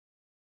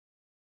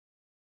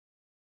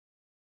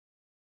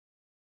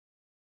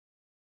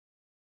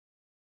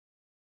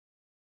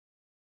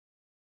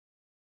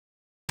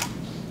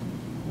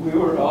We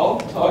were all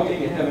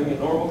talking and having a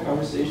normal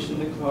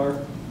conversation in the car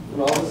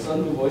when all of a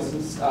sudden the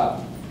voices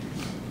stopped.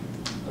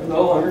 I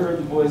no longer heard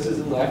the voices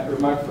and laughter of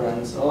my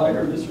friends. All I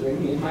heard was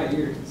ringing in my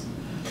ears.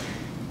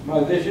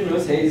 My vision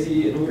was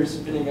hazy and we were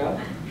spinning out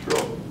of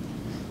control.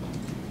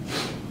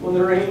 When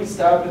the rain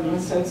stopped and my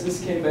senses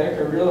came back,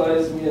 I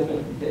realized we had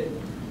been hit.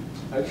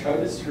 I tried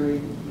to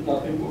scream, but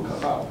nothing will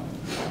come out.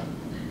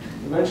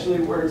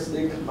 Eventually words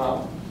did come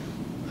out.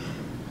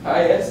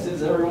 I asked,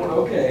 is everyone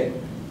okay?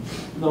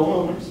 No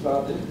one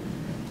responded.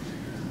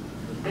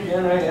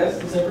 Again, I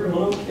asked, is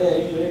everyone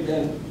okay? And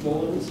again, no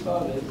one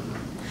responded.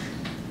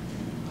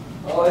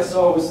 All I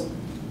saw was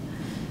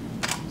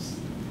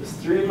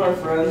three of my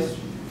friends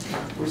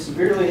were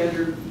severely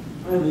injured.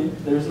 Really,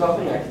 there was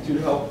nothing I could do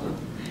to help them.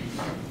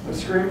 I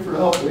screamed for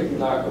help, they could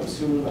not come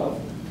soon enough.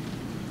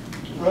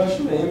 A rush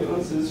of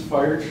ambulances,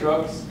 fire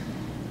trucks,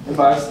 and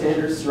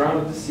bystanders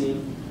surrounded the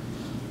scene.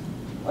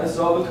 I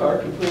saw the car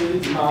completely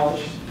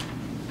demolished.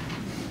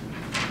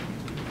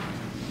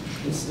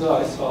 And still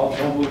I saw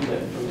no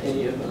movement from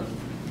any of them.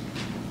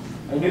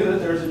 I knew that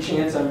there was a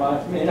chance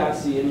I may not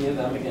see any of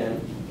them again.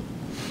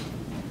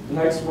 The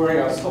next morning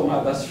I was told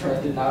my best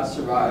friend did not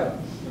survive.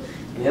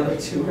 The other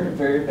two were in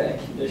very bad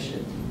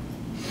condition.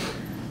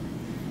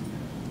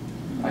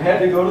 I had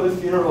to go to the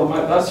funeral of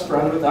my best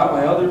friend without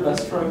my other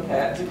best friend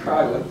Pat to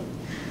cry with.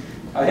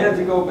 I had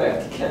to go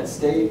back to Kent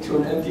State to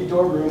an empty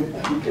dorm room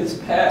because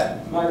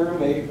Pat, my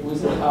roommate,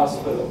 was in the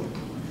hospital.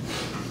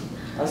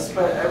 I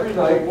spent every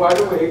night wide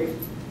awake,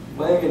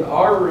 laying in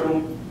our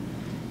room,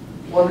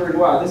 wondering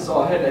why this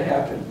all had to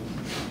happen.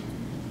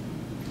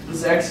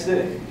 This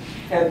accident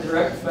had a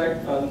direct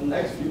effect on the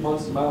next few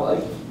months of my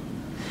life.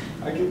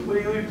 I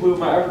completely blew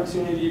my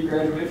opportunity to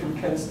graduate from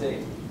Kent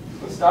State.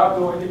 I stopped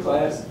going to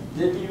class,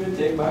 didn't even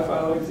take my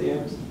final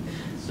exams,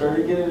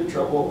 started getting into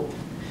trouble,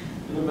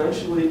 and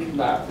eventually could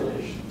not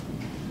finish.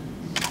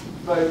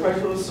 My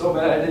depression was so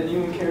bad I didn't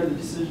even care the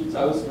decisions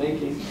I was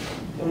making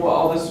and what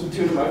all this would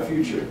do to my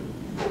future.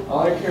 All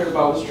I cared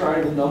about was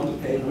trying to numb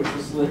the pain, which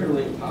was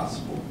literally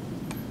impossible.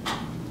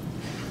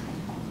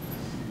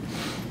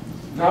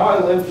 Now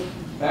I live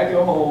back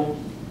at home,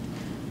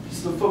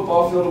 just a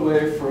football field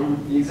away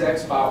from the exact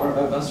spot where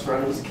my best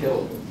friend was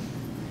killed.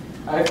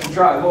 I have to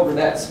drive over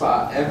that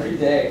spot every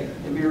day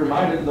and be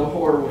reminded of the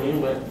horror we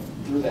went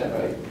through that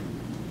night.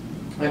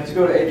 I have to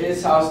go to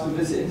AJ's house to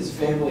visit his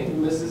family who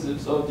misses him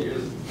so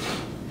dearly.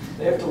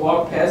 They have to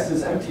walk past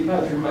his empty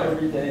bedroom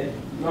every day,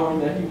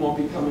 knowing that he won't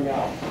be coming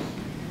out.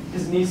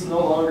 His niece no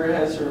longer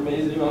has her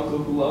amazing uncle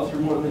who loved her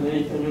more than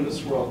anything in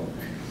this world.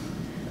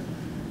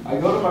 I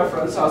go to my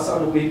friend's house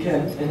on the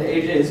weekend, and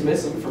AJ is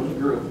missing from the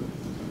group.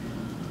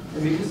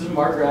 And because of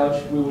Mark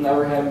Ralich, we will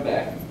never have him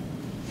back.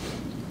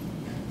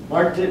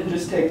 Mark didn't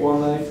just take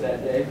one life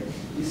that day.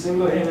 He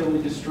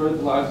single-handedly destroyed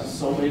the lives of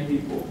so many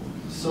people.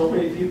 So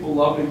many people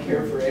love and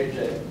care for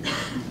AJ.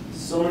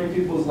 So many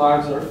people's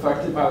lives are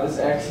affected by this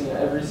accident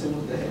every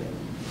single day.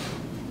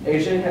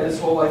 AJ had his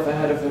whole life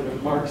ahead of him,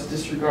 and Mark's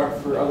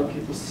disregard for other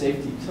people's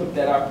safety took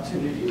that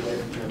opportunity away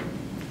from him.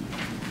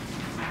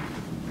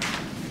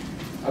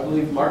 I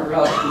believe Mark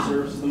Ralich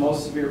deserves the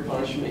most severe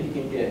punishment he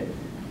can get.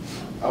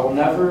 I will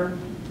never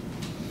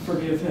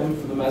forgive him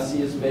for the mess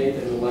he has made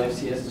and the lives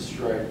he has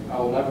destroyed. I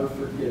will never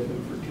forgive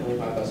him for killing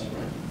my best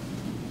friend.